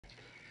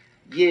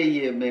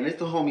Yeah, man. It's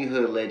the homie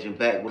Hood Legend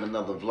back with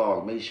another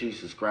vlog. Make sure you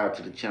subscribe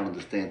to the channel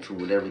to stay in tune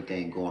with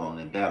everything going on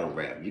in battle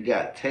rap. You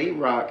got Tay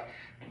Roc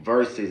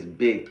versus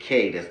Bigg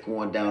K that's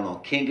going down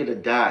on King of the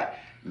Dot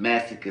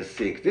Massacre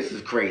 6. This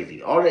is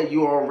crazy. All that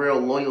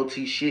URL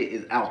loyalty shit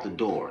is out the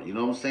door. You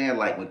know what I'm saying?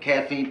 Like when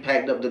Caffeine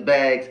packed up the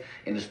bags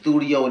in the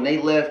studio and they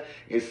left,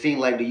 it seemed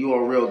like the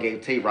URL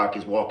gave Tay Roc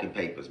his walking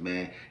papers,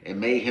 man,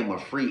 and made him a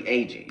free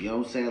agent. You know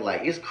what I'm saying?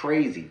 Like it's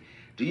crazy.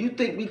 Do you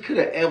think we could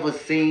have ever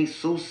seen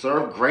Sue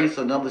Surf grace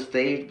another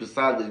stage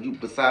besides the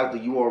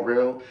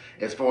URL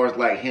as far as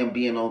like him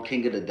being on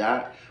King of the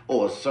Dot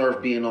or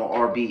Surf being on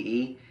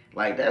RBE?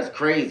 Like that's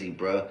crazy,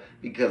 bruh.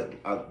 Because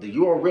the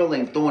URL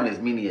ain't throwing as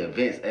many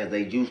events as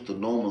they used to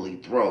normally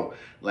throw.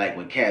 Like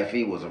when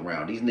Caffeine was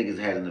around, these niggas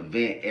had an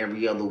event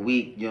every other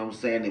week. You know what I'm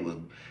saying? It was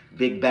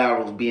big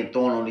battles being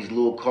thrown on these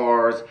little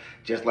cars,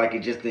 just like it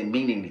just didn't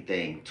mean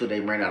anything till they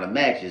ran out of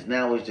matches.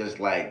 Now it's just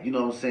like, you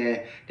know what I'm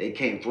saying? They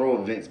can't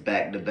throw events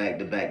back to back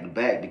to back to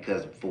back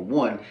because for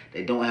one,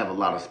 they don't have a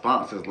lot of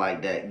sponsors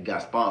like that. You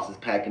got sponsors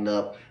packing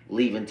up,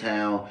 leaving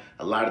town.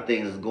 A lot of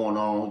things is going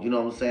on. You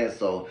know what I'm saying?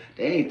 So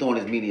they ain't throwing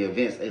as many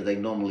events as they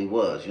normally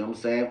was. You know what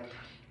I'm saying?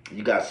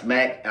 You got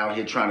Smack out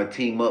here trying to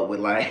team up with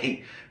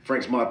like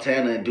French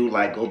Montana and do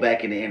like go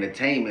back into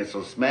entertainment.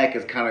 So Smack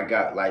has kind of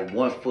got like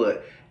 1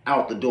 foot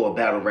out the door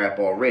battle rap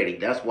already.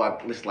 That's why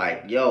it's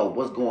like, yo,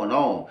 what's going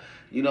on?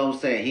 You know what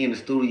I'm saying? He in the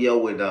studio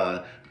with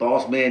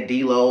Boss Man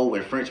D-Lo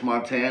and French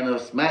Montana.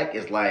 Smack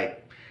is like,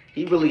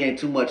 he really ain't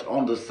too much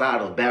on the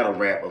side of battle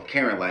rap of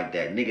caring like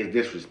that. Niggas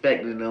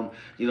disrespecting them.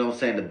 You know what I'm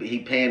saying? He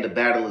paying the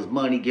battlers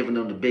money, giving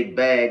them the big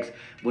bags.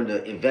 When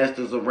the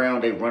investors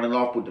around, they running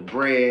off with the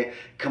bread,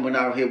 coming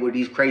out here with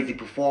these crazy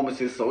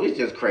performances. So it's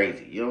just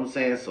crazy. You know what I'm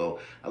saying? So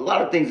a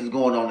lot of things is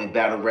going on in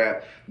battle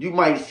rap. You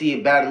might see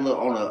a battler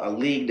on a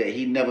league that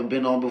he never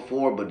been on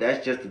before, but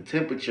that's just the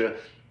temperature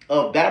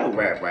of battle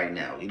rap right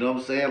now. You know what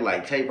I'm saying?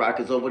 Like Tay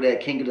Roc is over there,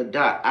 King of the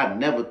Dot. I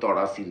never thought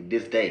I'd see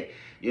this day.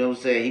 You know what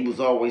I'm saying? He was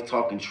always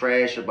talking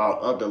trash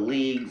about other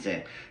leagues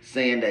and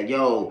saying that,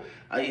 yo,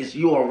 it's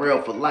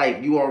URL for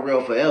life,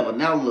 URL forever.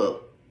 Now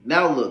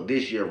look,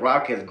 this year,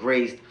 Roc has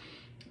graced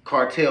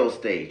Cartel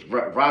stage.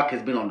 Roc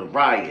has been on the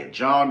Riot.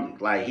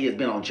 He has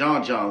been on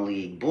John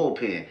League,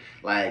 Bullpen.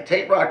 Like,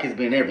 Tay Roc has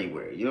been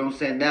everywhere. You know what I'm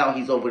saying? Now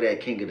he's over there,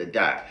 King of the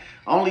Dot.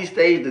 Only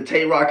stage that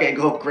Tay Roc ain't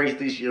gonna grace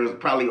this year is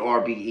probably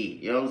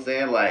RBE. You know what I'm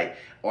saying? Like,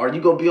 are you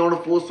gonna be on a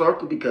full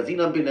circle? Because he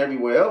done been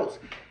everywhere else.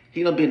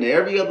 He done been to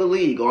every other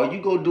league. Or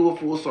you gonna do a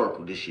full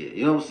circle this year?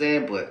 You know what I'm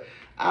saying? But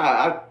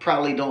I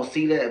probably don't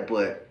see that.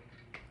 But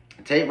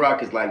Tay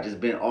Roc is like just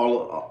been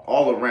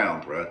all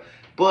around, bro.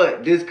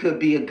 But this could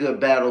be a good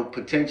battle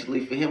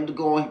potentially for him to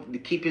go on to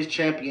keep his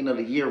champion of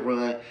the year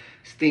run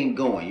steam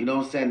going. You know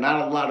what I'm saying?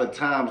 Not a lot of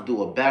times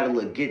do a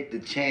battler get the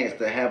chance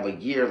to have a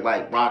year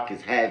like Roc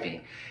is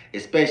having,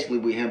 especially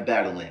with him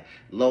battling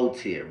low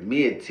tier,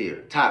 mid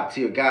tier, top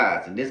tier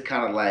guys. And this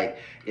kind of like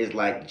is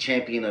like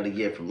champion of the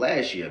year from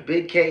last year.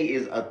 Bigg K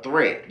is a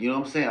threat. You know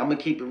what I'm saying? I'm gonna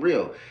keep it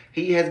real.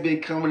 He has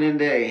been coming in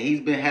there and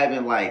he's been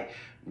having like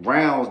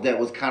rounds that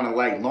was kind of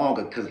like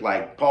longer because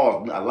like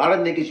pause, a lot of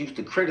niggas used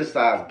to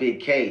criticize Bigg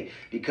K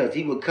because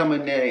he would come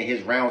in there and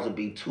his rounds would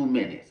be 2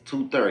 minutes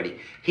 2:30.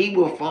 He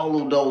would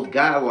follow those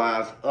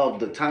guidelines of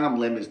the time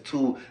limits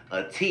to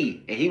a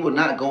T and he would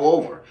not go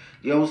over.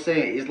 You know what I'm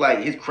saying? It's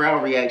like his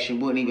crowd reaction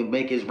wouldn't even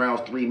make his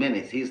rounds 3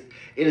 minutes.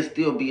 It'll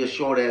still be a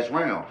short ass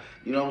round.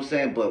 You know what I'm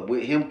saying? But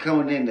with him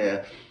coming in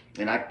there,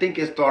 and I think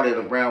it started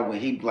around when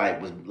he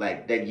like was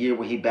like that year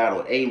when he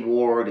battled A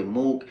Ward and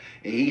Mook,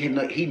 and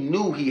he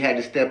knew he had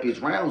to step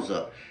his rounds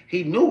up.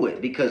 He knew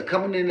it because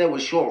coming in there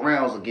with short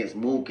rounds against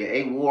Mook and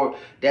A Ward,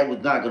 that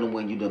was not going to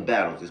win you them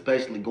battles,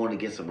 especially going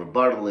against a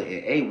rebuttaler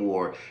in A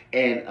Ward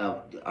and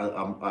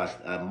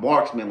a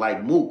marksman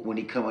like Mook when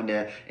he come in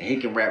there and he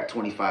can rap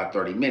 25,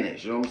 30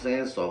 minutes. You know what I'm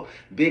saying? So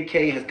Bigg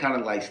K has kind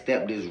of like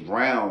stepped his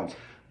rounds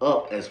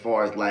up as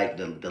far as like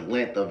the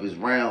length of his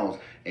rounds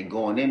and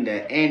going in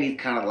there, and he's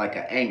kind of like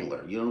an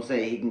angler. You know what I'm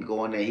saying? He can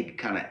go in there, he can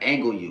kind of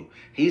angle you.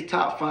 He's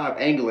top 5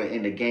 angler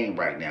in the game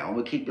right now. I'm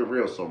gonna keep it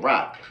real. So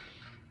Roc,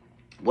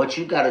 what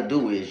you got to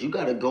do is you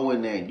got to go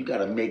in there and you got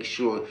to make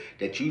sure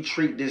that you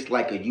treat this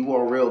like a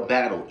URL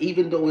battle,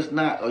 even though it's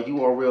not a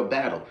URL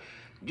battle.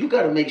 You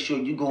got to make sure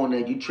you go in there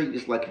and you treat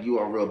this like a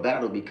URL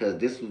battle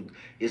because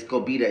it's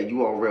going to be that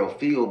URL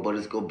field, but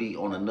it's going to be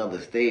on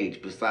another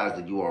stage besides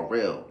the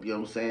URL. You know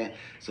what I'm saying?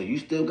 So you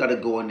still got to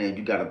go in there and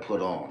you got to put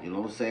on. You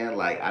know what I'm saying?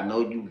 Like, I know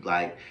you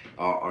like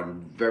are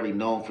very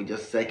known for your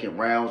second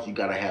rounds. You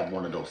got to have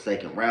one of those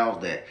second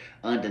rounds, that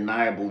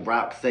undeniable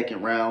Roc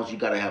second rounds. You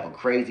got to have a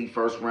crazy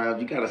first round.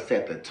 You got to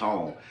set the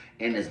tone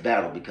in this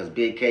battle because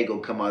Bigg K go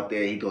come out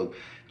there.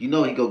 You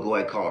know he go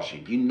at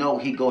caution. You know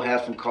he go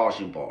have some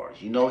caution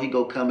bars. You know he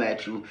go come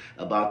at you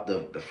about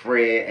the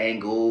Fred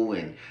angle,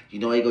 and you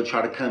know he go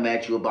try to come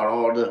at you about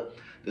all the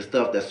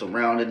stuff that's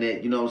surrounding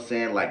it. You know what I'm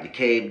saying? Like the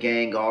Cave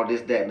Gang, all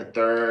this, that, and the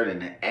third,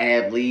 and the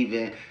Ab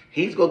leaving.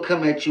 He's gonna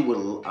come at you with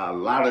a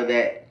lot of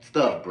that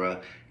stuff, bruh.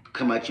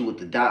 come at you with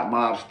the dot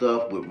mob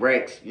stuff with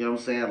Rex, you know what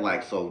I'm saying?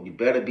 Like, so you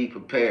better be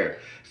prepared.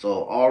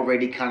 So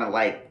already kind of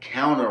like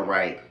counter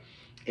right,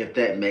 if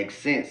that makes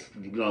sense,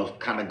 you know,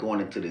 kind of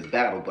going into this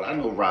battle. But I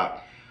know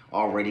Roc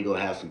already gonna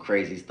have some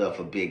crazy stuff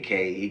for Bigg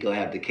K. He gonna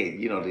have the K,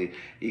 you know,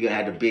 he gonna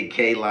have the Bigg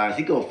K lines.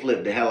 He gonna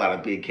flip the hell out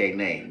of Bigg K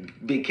name.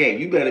 Bigg K,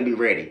 you better be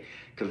ready.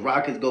 Cause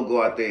Roc is gonna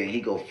go out there and he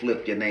gonna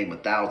flip your name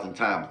 1,000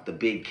 times. The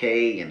Bigg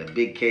K and the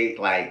Bigg K,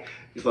 like,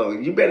 so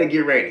you better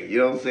get ready. You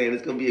know what I'm saying?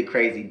 It's gonna be a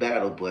crazy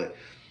battle, but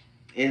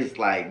it's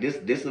like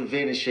this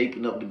event is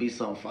shaping up to be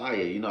some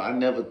fire. You know, I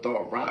never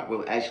thought Roc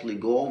would actually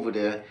go over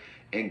there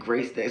and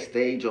grace that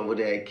stage over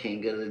there at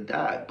King of the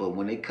Dot. But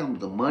when it comes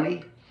to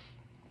money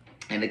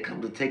and it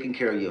comes to taking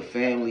care of your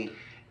family,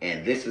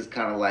 and this is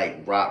kind of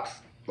like Roc's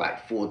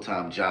like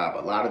full-time job.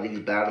 A lot of these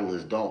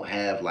battlers don't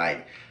have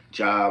like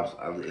jobs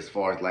as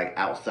far as like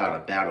outside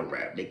of battle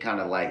rap. They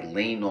kind of like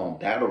lean on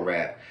battle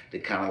rap to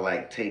kind of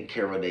like take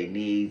care of their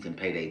needs and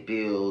pay their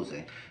bills,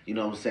 and you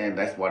know what I'm saying?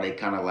 That's why they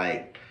kind of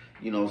like,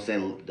 you know what I'm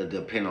saying, they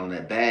depend on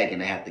that bag,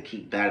 and they have to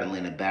keep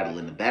battling and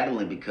battling and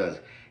battling, because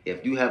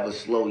if you have a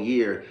slow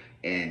year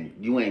and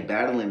you ain't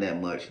battling that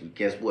much,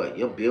 guess what?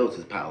 Your bills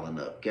is piling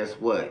up. Guess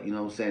what? You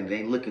know what I'm saying? It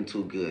ain't looking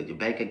too good. Your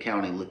bank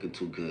account ain't looking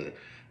too good.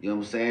 You know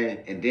what I'm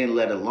saying? And then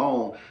let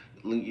alone,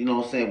 you know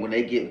what I'm saying, when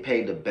they get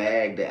paid the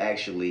bag to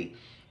actually,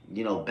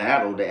 you know,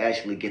 battle, they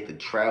actually get to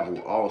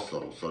travel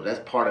also. So that's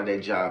part of their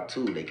job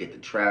too. They get to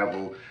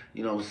travel.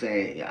 You know what I'm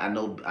saying? I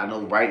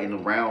know writing the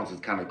rounds is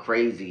kind of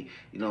crazy.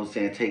 You know what I'm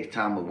saying? It takes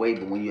time away,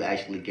 but when you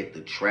actually get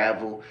to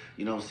travel,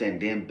 you know what I'm saying,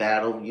 then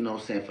battle, you know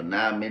what I'm saying, for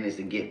 9 minutes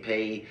and get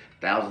paid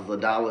thousands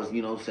of dollars,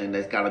 you know what I'm saying,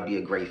 that's got to be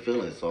a great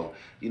feeling. So,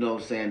 you know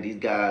what I'm saying, these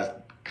guys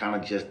kind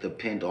of just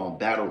depend on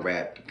battle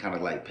rap to kind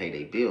of like pay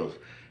their bills.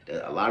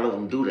 A lot of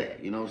them do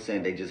that. You know what I'm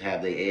saying? They just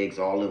have their eggs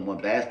all in one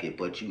basket,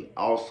 but you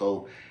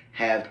also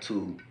have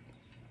to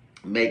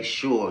make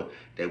sure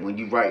that when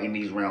you writing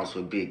these rounds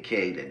for Bigg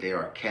K, that they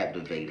are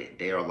captivated.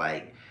 They are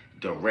like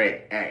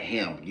direct at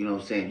him. You know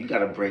what I'm saying? You got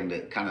to bring the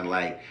kind of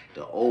like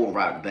the old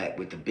Roc back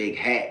with the big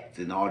hats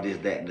and all this,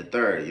 that, and the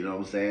third. You know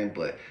what I'm saying?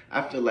 But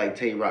I feel like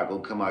Tay Roc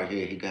gonna come out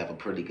here. He gonna have a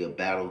pretty good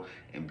battle,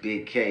 and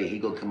Bigg K, he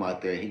gonna come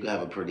out there. He gonna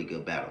have a pretty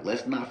good battle.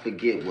 Let's not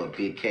forget what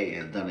Bigg K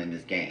has done in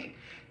this game.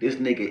 This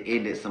nigga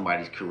ended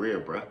somebody's career,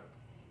 bruh.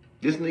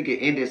 This nigga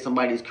ended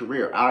somebody's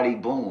career. Adi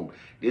Boom.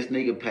 This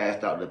nigga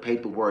passed out the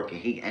paperwork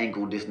and he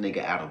angled this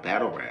nigga out of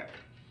battle rap.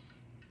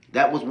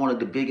 That was one of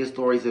the biggest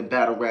stories in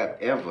battle rap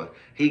ever.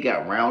 He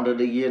got round of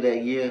the year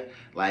that year,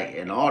 like,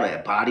 and all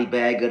that, body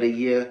bag of the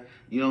year.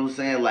 You know what I'm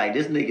saying? Like,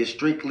 this nigga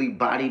strictly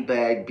body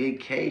bag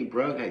Bigg K,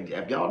 bro.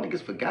 Have y'all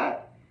niggas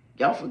forgot?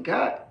 Y'all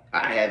forgot?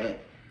 I haven't.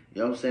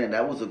 You know what I'm saying?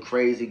 That was a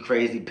crazy,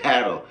 crazy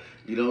battle.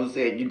 You know what I'm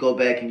saying? You go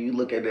back and you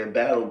look at that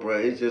battle, bro.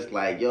 It's just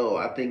like, yo,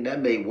 I think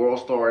that made World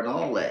Star and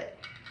all that.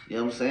 You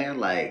know what I'm saying?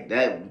 Like,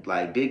 that,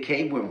 like, Bigg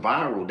K went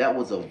viral. That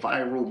was a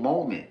viral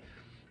moment.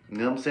 You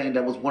know what I'm saying?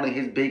 That was one of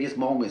his biggest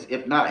moments,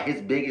 if not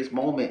his biggest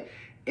moment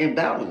in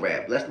battle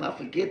rap. Let's not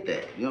forget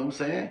that. You know what I'm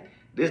saying?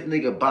 This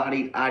nigga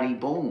bodied Adi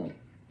Boom.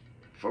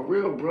 For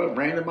real, bro.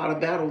 Ran him out of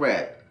battle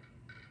rap.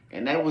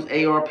 And that was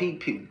ARP,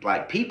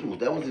 like, people.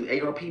 That was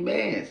ARP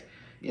mans.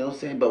 You know what I'm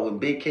saying? But when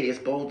Bigg K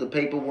exposed the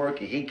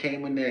paperwork and he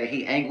came in there and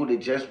he angled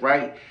it just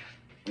right,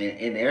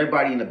 and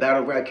everybody in the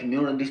battle rap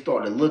community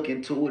started to look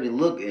into it and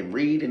look and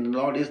read and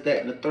all this,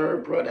 that, and the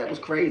third, bro, that was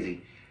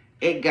crazy.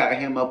 It got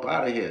him up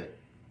out of here.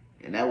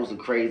 And that was a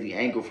crazy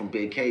angle from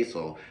Bigg K.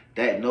 So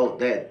that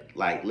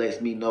like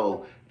lets me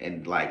know,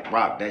 and like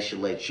Roc, that should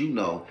let you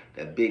know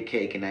that Bigg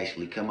K can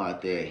actually come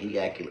out there. He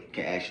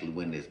can actually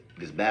win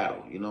this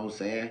battle. You know what I'm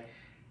saying?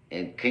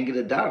 And King of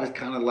the Dot is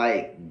kind of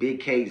like Bigg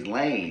K's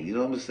lane. You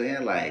know what I'm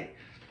saying? Like,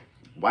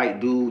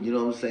 white dude, you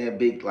know what I'm saying?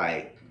 Big,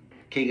 like,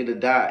 King of the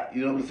Dot.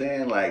 You know what I'm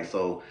saying? Like,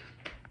 so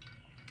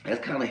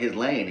that's kind of his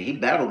lane. And he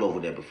battled over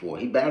there before.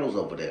 He battles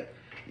over there.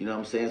 You know what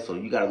I'm saying? So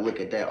you got to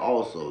look at that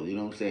also. You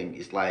know what I'm saying?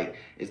 It's like,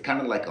 it's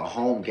kind of like a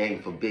home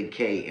game for Bigg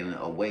K and an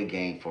away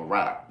game for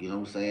Roc. You know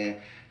what I'm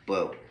saying?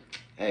 But,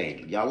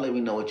 hey, y'all let me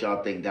know what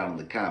y'all think down in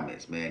the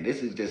comments, man.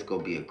 This is just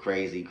going to be a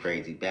crazy,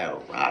 crazy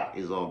battle. Roc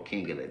is on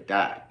King of the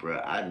Dot, bro.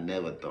 I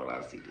never thought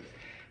I'd see this.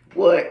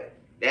 What?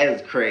 That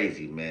is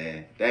crazy,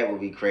 man. That would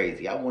be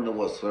crazy. I wonder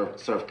what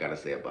Surf got to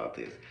say about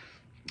this.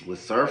 Would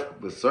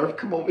Surf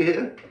come over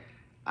here?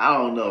 I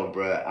don't know,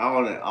 bro.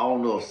 I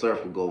don't know if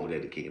Surf will go over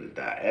there to King of the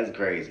Dot. That's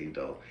crazy,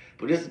 though.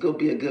 But this is going to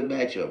be a good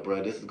matchup,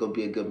 bro. This is going to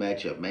be a good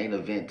matchup. Main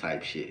event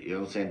type shit. You know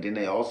what I'm saying? Then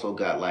they also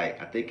got,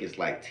 like, I think it's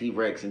like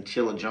T-Rex and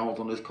Chilla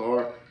Jones on this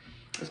card.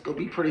 It's going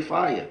to be pretty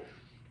fire.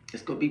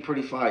 It's going to be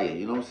pretty fire.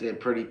 You know what I'm saying?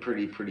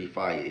 Pretty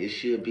fire. It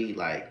should be,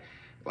 like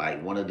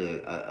one of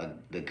the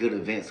good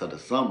events of the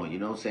summer. You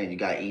know what I'm saying? You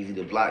got Eazy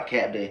the Block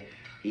Captain.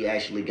 He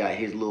actually got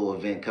his little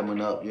event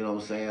coming up. You know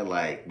what I'm saying?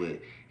 Like,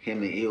 with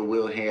him and Ill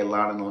Will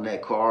headlining on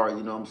that card,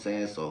 you know what I'm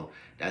saying? So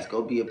that's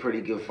going to be a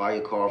pretty good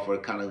fire card for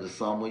kind of the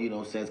summer, you know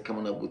what I'm saying? It's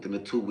coming up within the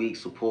 2 weeks.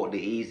 Support the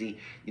Eazy,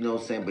 you know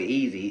what I'm saying? But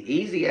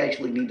Eazy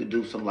actually need to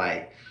do some,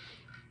 like,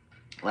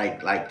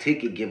 like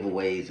ticket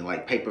giveaways and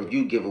like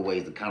pay-per-view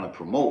giveaways to kind of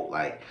promote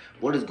like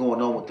what is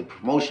going on with the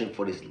promotion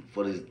for this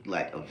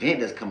like event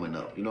that's coming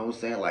up. You know what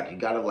I'm saying? Like you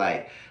gotta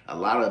like a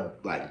lot of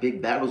like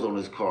big battles on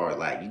this card.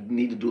 Like you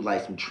need to do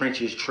like some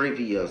trenches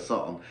trivia or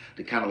something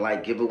to kind of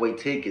like give away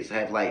tickets.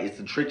 Have like it's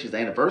the trenches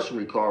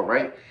anniversary card,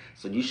 right?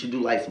 So you should do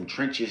like some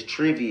trenches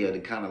trivia to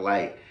kind of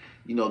like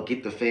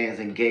get the fans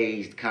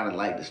engaged, kind of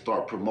like to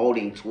start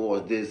promoting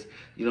towards this,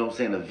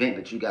 event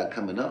that you got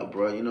coming up,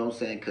 bro. You know what I'm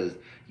saying? Because,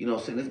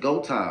 it's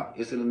go time.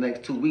 It's in the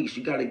next 2 weeks.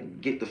 You got to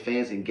get the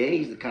fans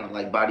engaged to kind of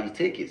like buy these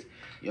tickets.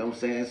 You know what I'm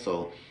saying?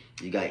 So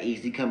you got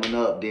Eazy coming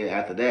up. Then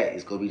after that,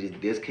 it's going to be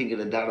this King of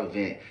the Dot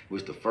event,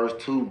 which the first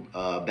two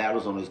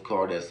battles on this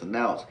card that's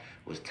announced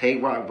was Tay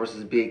Roc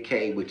versus Bigg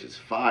K, which is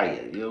fire.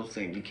 You know what I'm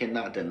saying? You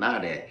cannot deny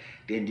that.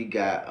 Then you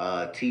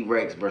got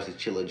T-Rex versus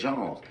Chilla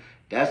Jones.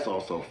 That's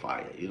also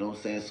fire. You know what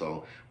I'm saying?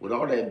 So with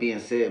all that being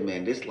said,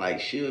 man, this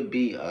like should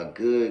be a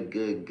good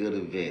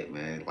event,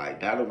 man. Like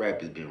battle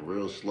rap has been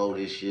real slow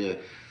this year.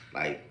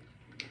 Like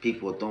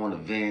people are throwing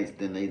events,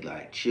 then they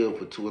like chill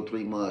for 2 or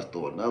 3 months,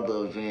 throw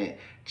another event,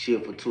 chill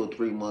for 2 or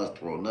 3 months,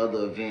 throw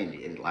another event.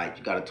 And like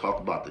you gotta talk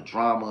about the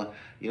drama.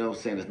 You know what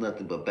I'm saying? There's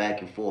nothing but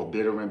back and forth,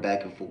 bickering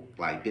back and forth,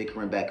 like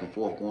bickering back and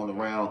forth going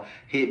around.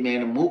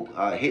 Hitman and Mook,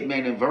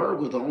 Hitman and Verb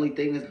was the only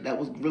thing that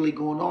was really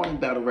going on in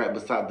battle rap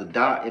besides the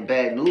Dot and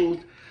Bad News.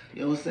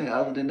 You know what I'm saying?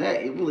 Other than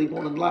that, it really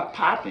wasn't a lot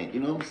popping. You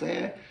know what I'm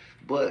saying?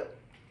 But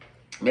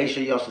make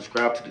sure y'all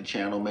subscribe to the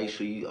channel. Make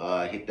sure you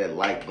hit that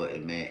like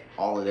button, man.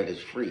 All of that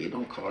is free. It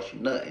don't cost you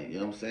nothing. You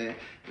know what I'm saying?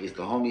 It's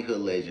the homie Hood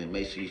Legend.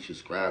 Make sure you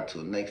subscribe.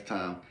 Till next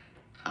time,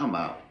 I'm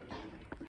out.